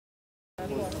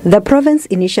The province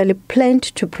initially planned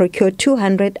to procure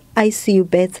 200 ICU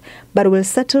beds but will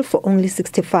settle for only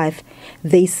 65.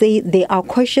 They say they are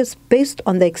cautious based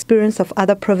on the experience of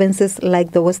other provinces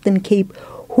like the Western Cape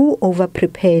who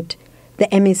over-prepared. The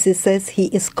MEC says he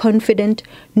is confident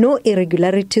no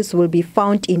irregularities will be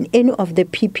found in any of the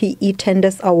PPE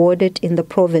tenders awarded in the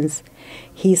province.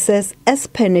 He says, as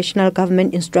per national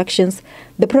government instructions,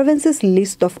 the province's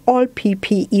list of all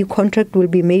PPE contracts will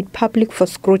be made public for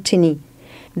scrutiny.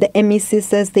 The MEC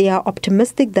says they are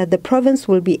optimistic that the province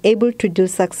will be able to deal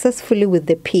successfully with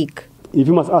the peak. If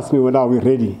you must ask me whether we are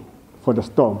ready for the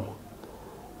storm,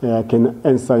 I can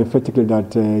answer emphatically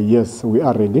that yes, we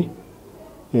are ready.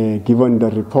 Given the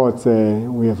reports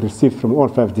we have received from all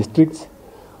 5 districts,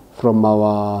 from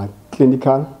our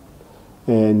clinical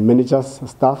and managers,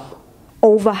 staff.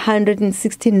 Over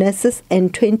 160 nurses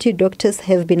and 20 doctors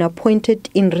have been appointed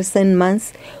in recent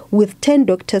months, with 10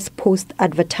 doctors posts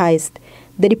advertised.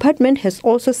 The department has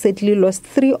also sadly lost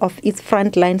 3 of its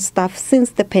frontline staff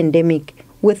since the pandemic.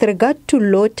 With regard to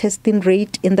low testing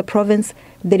rate in the province,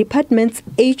 the department's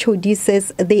HOD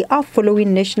says they are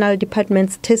following National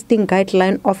Department's testing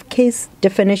guideline of case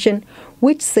definition,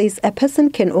 which says a person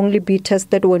can only be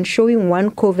tested when showing one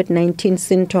COVID-19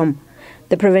 symptom.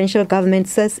 The provincial government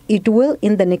says it will,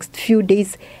 in the next few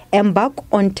days, embark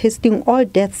on testing all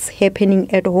deaths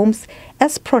happening at homes,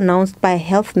 as pronounced by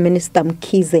Health Minister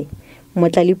Mkhize.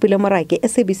 Motlalipule Morake,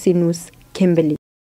 SABC News, Kimberley.